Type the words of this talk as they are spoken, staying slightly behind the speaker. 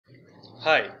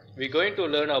Hi, we're going to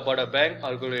learn about a bank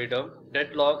algorithm,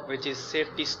 deadlock, which is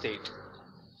safety state.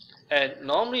 And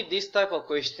normally this type of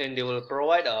question they will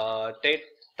provide a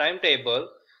timetable,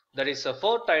 that is a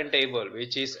 4 timetable,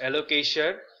 which is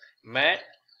allocation, mat,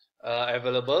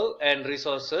 available, and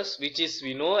resources, which is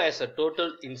we know as a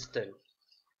total instant.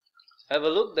 Have a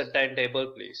look the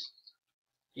timetable please.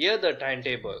 Here the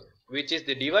timetable, which is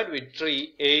the divide with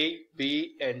tree A,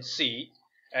 B and C,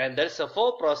 and there's a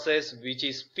 4 process which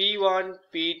is P1,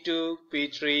 P2,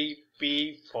 P3,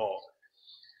 P4.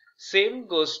 Same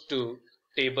goes to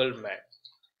table mat.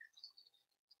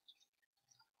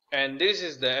 And this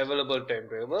is the available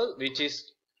timetable, which is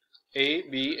A,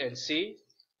 B and C.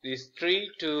 This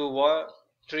 3, 2, 1,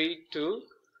 3, 2,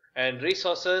 and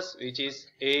resources which is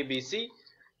A, B, C,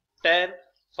 10,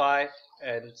 5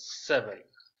 and 7.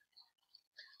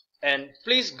 And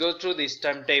please go through this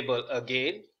timetable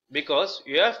again, because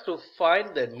you have to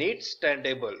find the needs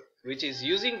timetable, which is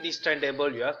using this timetable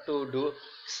you have to do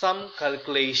some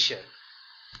calculation.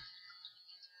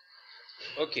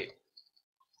 Okay,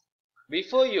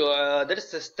 before you there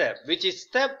is a step, which is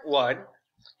step 1.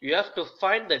 You have to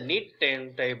find the need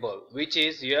timetable, which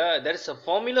is there is a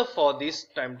formula for this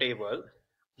timetable,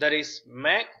 that is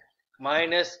max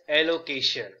minus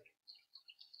allocation.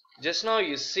 Just now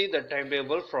you see the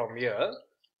timetable from here,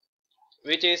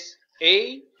 which is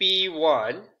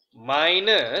AP1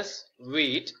 minus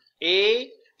with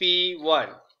AP1,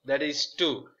 that is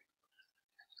 2.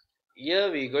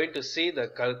 Here we are going to see the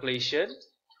calculation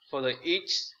for the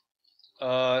each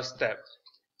step.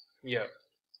 Here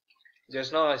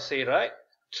just now I say, right,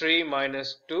 3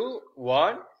 minus 2,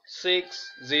 1,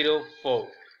 6, 0, 4,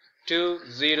 2,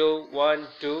 0, 1,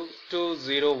 2, 2,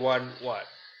 0, 1, 1.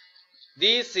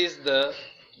 This is the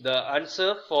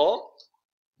answer for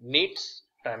needs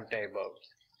timetable.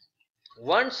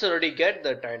 Once you already get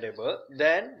the timetable,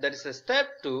 then there is a step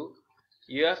 2.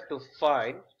 You have to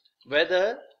find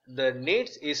whether the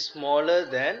needs is smaller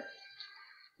than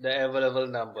the available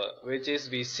number, which is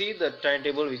we see the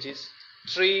timetable which is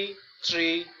 3,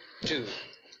 3, 2.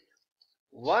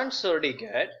 Once you already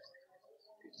get,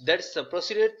 that's the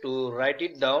procedure to write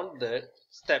it down, the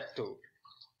step 2.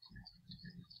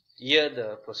 Here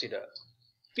the procedure,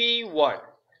 P1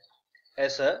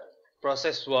 as a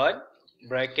process 1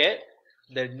 bracket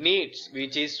the needs,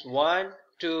 which is 1,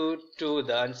 2, 2,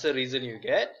 the answer reason you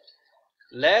get,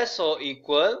 less or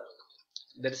equal,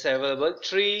 that is available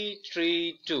 3,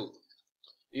 3, 2.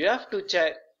 You have to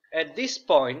check at this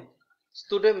point.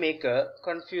 Student make a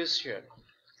confusion,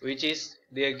 which is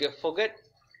they forget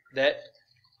that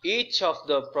each of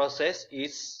the process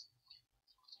is,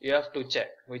 you have to check,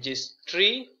 which is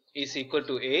 3 is equal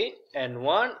to A and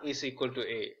 1 is equal to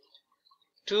A,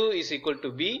 2 is equal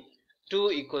to B,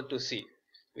 2 equal to C,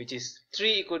 which is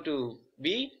 3 equal to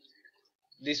B,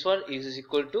 this one is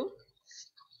equal to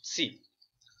C,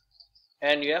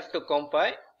 and you have to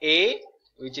compare A,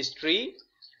 which is 3,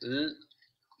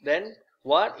 then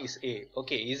 1 is A.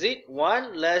 Okay, is it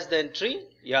 1 less than 3?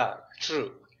 Yeah,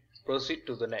 true. Proceed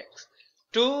to the next.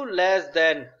 2 less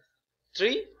than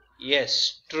 3?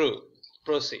 Yes, true.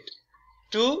 Proceed.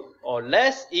 2 or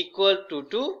less equal to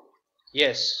 2?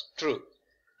 Yes, true.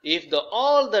 If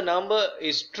all the number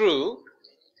is true,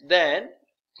 then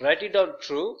write it down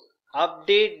true.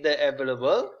 Update the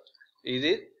available. Is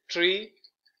it 3,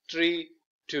 3,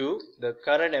 2? The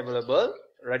current available.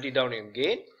 Write it down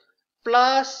again.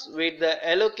 Plus with the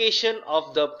allocation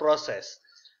of the process,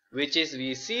 which is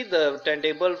we see the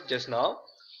timetable just now,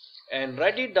 and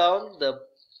write it down the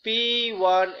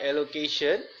P1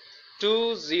 allocation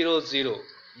 200,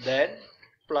 then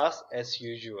plus as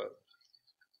usual.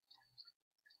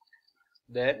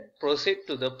 Then proceed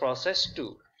to the process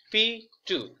 2,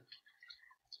 P2.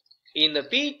 In the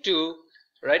P2,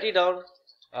 write it down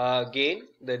again,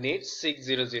 the need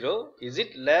 600. Is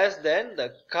it less than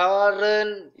the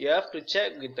current? You have to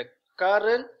check with the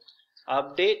current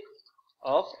update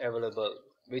of available,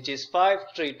 which is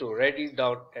 532. Write it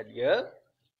down at here.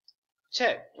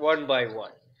 Check one by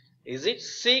one. Is it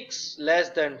 6 less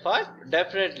than 5?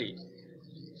 Definitely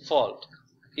fault.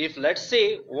 If let's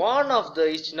say one of the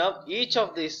each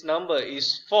of this number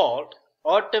is fault,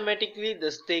 automatically the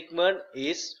statement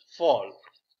is fault.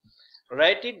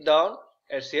 Write it down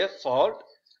as a fault,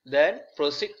 then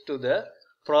proceed to the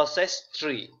process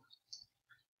 3.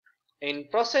 In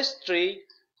process 3,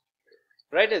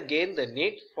 write again the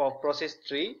need for process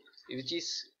 3, which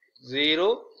is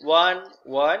 0, 1,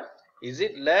 1. Is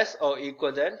it less or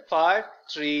equal than 5,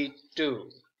 3,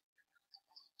 2?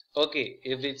 Okay,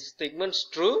 if its statement is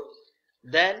true,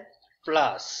 then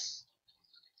plus.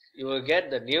 You will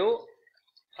get the new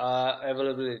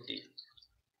availability.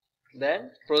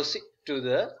 then proceed to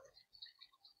the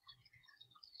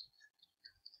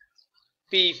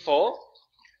P4.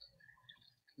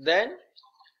 Then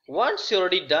once you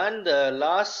already done the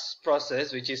last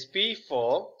process, which is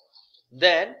P4,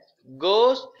 then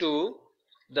goes to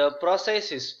the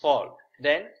process is fault.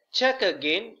 Then check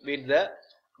again with the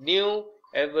new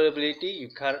availability you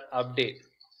can update,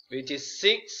 which is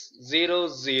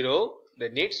 600, the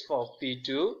needs for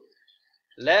P2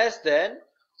 less than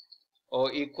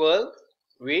or equal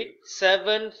with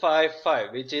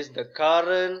 755, which is the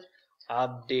current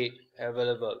update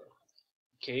available.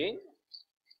 Okay.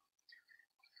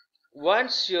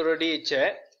 Once you already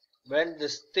check, when the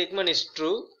statement is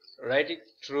true, write it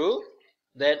true,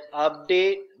 then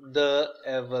update the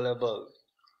available.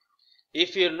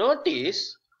 If you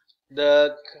notice,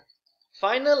 the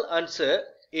final answer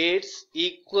is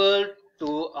equal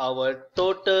to our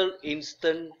total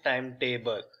instant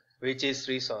timetable, which is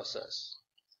resources,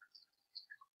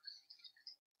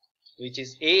 which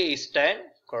is A is 10,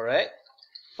 correct,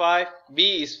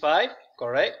 B is 5,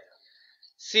 correct,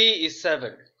 C is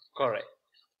 7, correct.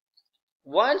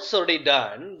 Once already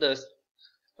done the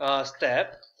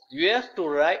step, you have to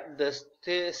write the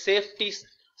safety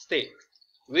state,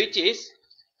 which is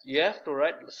you have to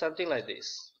write something like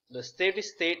this. The safety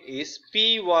state is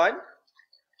P1,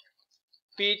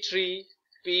 P3,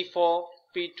 P4,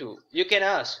 P2. You can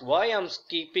ask why I'm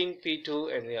skipping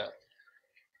P2 and here.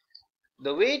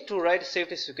 The way to write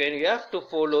safety sequence, you have to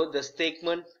follow the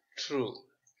statement true,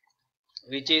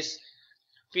 which is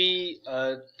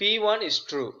P1 is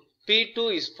true,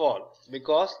 P2 is false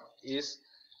because is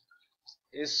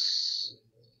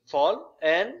false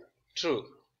and true,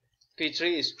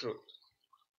 P3 is true,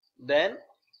 then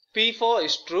P4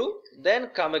 is true, then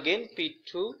come again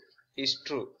P2 is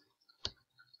true.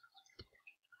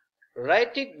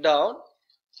 Write it down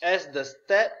as the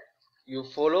step you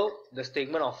follow the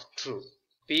statement of true,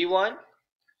 P1,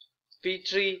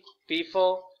 P3,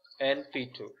 P4 and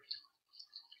P2.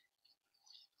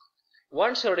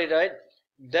 Once you already write,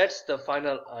 that's the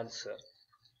final answer.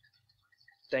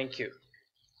 Thank you.